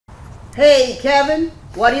Hey Kevin,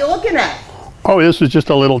 what are you looking at? Oh, this is just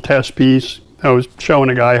a little test piece. I was showing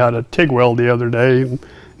a guy how to TIG weld the other day and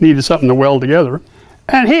needed something to weld together.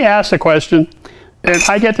 And he asked a question, and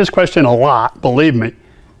I get this question a lot, believe me.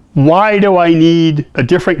 Why do I need a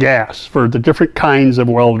different gas for the different kinds of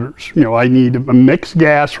welders? You know, I need a mixed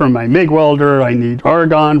gas for my MIG welder, I need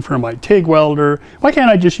argon for my TIG welder. Why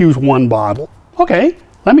can't I just use one bottle? Okay,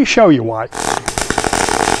 let me show you why.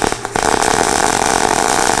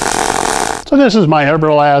 So this is my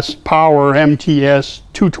Everlast PowerMTS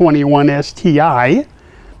 221 STI,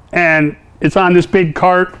 and it's on this big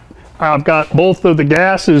cart. I've got both of the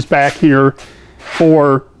gases back here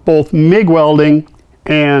for both MIG welding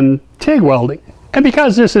and TIG welding. And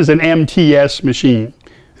because this is an MTS machine,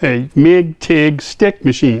 a MIG TIG stick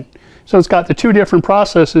machine, so it's got the two different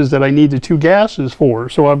processes that I need the two gases for.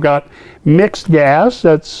 So I've got mixed gas,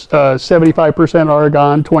 that's 75%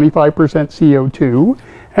 argon, 25% CO2,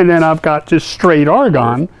 and then I've got just straight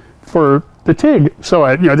argon for the TIG,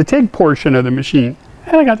 so the TIG portion of the machine.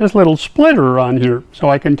 And I got this little splitter on here, so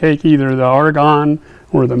I can take either the argon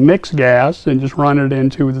or the mixed gas and just run it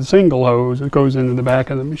into the single hose that goes into the back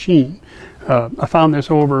of the machine. I found this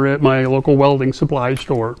over at my local welding supply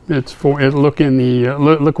store. It's for look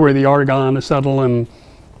where the argon, acetylene,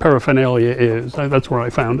 paraphernalia is. That's where I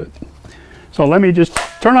found it. So let me just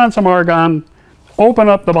turn on some argon, open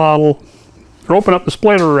up the bottle, or open up the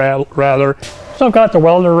splitter rather. So I've got the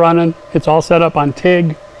welder running. It's all set up on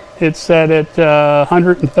TIG. It's set at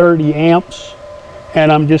 130 amps.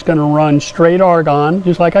 And I'm just going to run straight argon,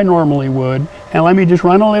 just like I normally would. And let me just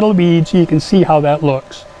run a little bead so you can see how that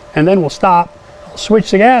looks. And then we'll stop, I'll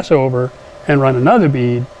switch the gas over, and run another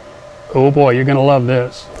bead. Oh boy, you're going to love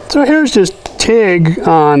this. So here's just TIG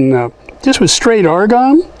on, just with straight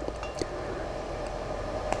argon.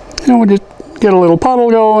 And we'll just get a little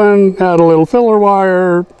puddle going, add a little filler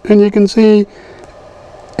wire, and you can see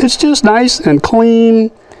it's just nice and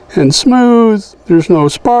clean and smooth. There's no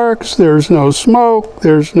sparks, there's no smoke,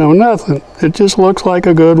 there's no nothing. It just looks like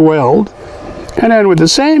a good weld. And then with the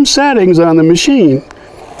same settings on the machine,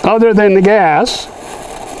 other than the gas,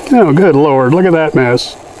 oh good Lord, look at that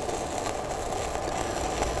mess.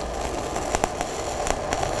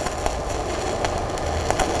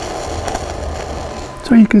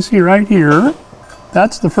 So you can see right here,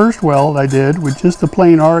 that's the first weld I did with just the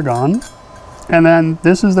plain argon. And then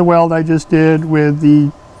this is the weld I just did with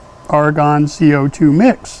the argon CO2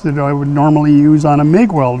 mix that I would normally use on a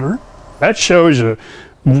MIG welder. That shows you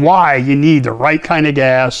why you need the right kind of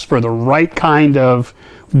gas for the right kind of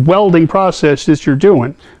welding process that you're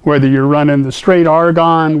doing. Whether you're running the straight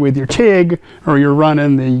argon with your TIG or you're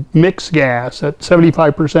running the mixed gas at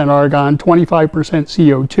 75% argon, 25%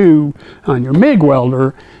 CO2 on your MIG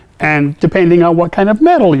welder, and depending on what kind of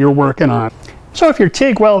metal you're working on. So if you're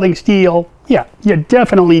TIG welding steel, yeah, you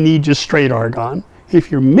definitely need just straight argon. If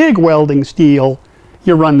you're MIG welding steel,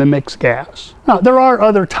 you run the mixed gas. Now, there are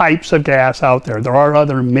other types of gas out there. There are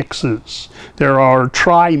other mixes. There are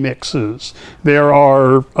tri-mixes. There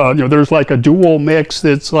are, there's like a dual mix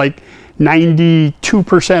that's like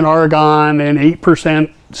 92% argon and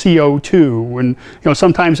 8% CO2. And,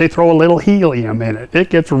 sometimes they throw a little helium in it. It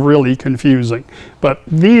gets really confusing. But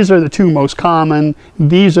these are the two most common.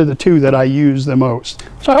 These are the two that I use the most.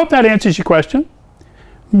 So I hope that answers your question.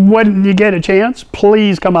 When you get a chance,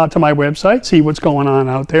 please come out to my website, see what's going on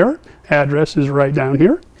out there. Address is right down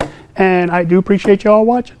here. And I do appreciate you all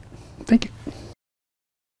watching. Thank you.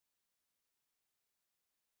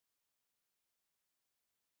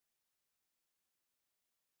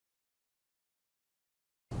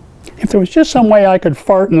 If there was just some way I could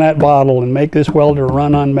fart in that bottle and make this welder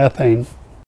run on methane,